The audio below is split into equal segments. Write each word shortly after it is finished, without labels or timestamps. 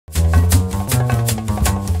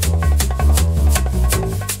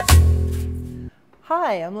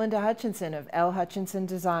Hi, I'm Linda Hutchinson of Hutchinson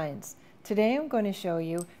Designs. Today I'm going to show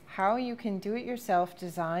you how you can do-it-yourself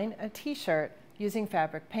design a t-shirt using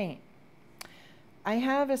fabric paint. I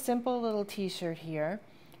have a simple little t-shirt here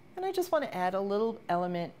and I just want to add a little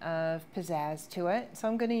element of pizzazz to it. So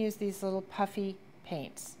I'm going to use these little puffy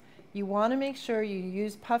paints. You want to make sure you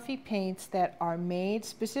use puffy paints that are made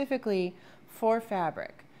specifically for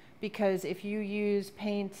fabric, because if you use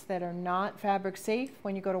paints that are not fabric safe,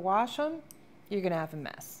 when you go to wash them, you're going to have a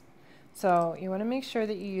mess. So you want to make sure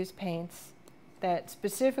that you use paints that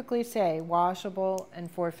specifically say washable and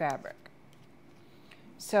for fabric.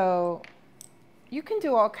 So you can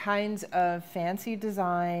do all kinds of fancy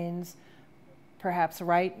designs, perhaps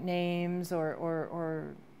write names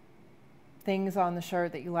or things on the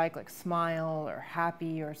shirt that you like smile or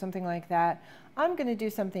happy or something like that. I'm going to do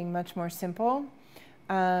something much more simple.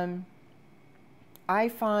 I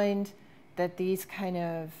find that these kind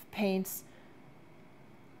of paints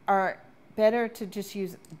are better to just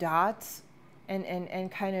use dots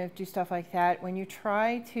and kind of do stuff like that. When you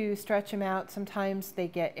try to stretch them out, sometimes they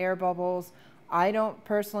get air bubbles. I don't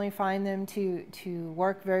personally find them to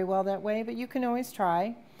work very well that way, but you can always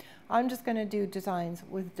try. I'm just going to do designs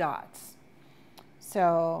with dots.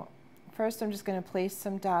 So first I'm just going to place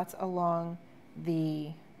some dots along the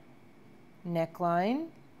neckline.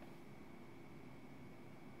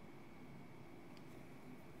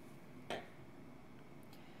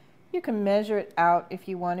 You can measure it out if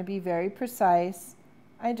you want to be very precise.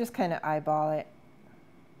 I just kind of eyeball it.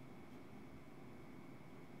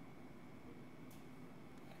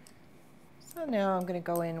 So now I'm going to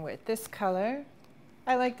go in with this color.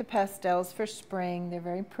 I like the pastels for spring. They're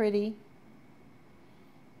very pretty.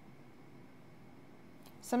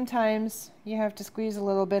 Sometimes you have to squeeze a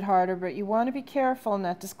little bit harder, but you want to be careful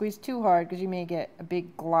not to squeeze too hard because you may get a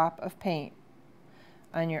big glop of paint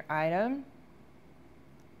on your item.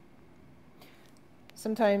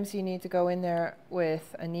 Sometimes you need to go in there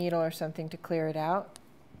with a needle or something to clear it out.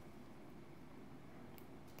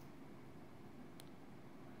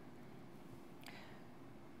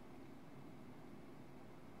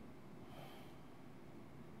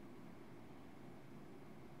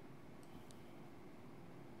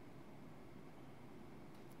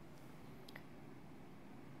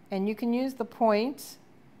 And you can use the point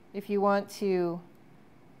if you want to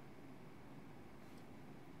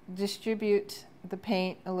distribute the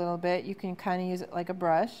paint a little bit. You can kind of use it like a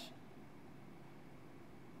brush.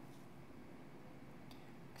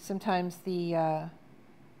 Sometimes the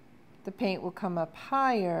paint will come up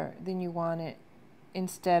higher than you want it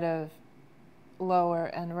instead of lower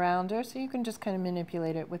and rounder, so you can just kind of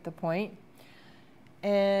manipulate it with the point.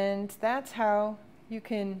 And that's how you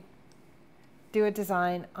can do a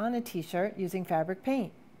design on a t-shirt using fabric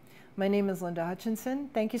paint. My name is Linda Hutchinson.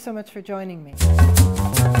 Thank you so much for joining me.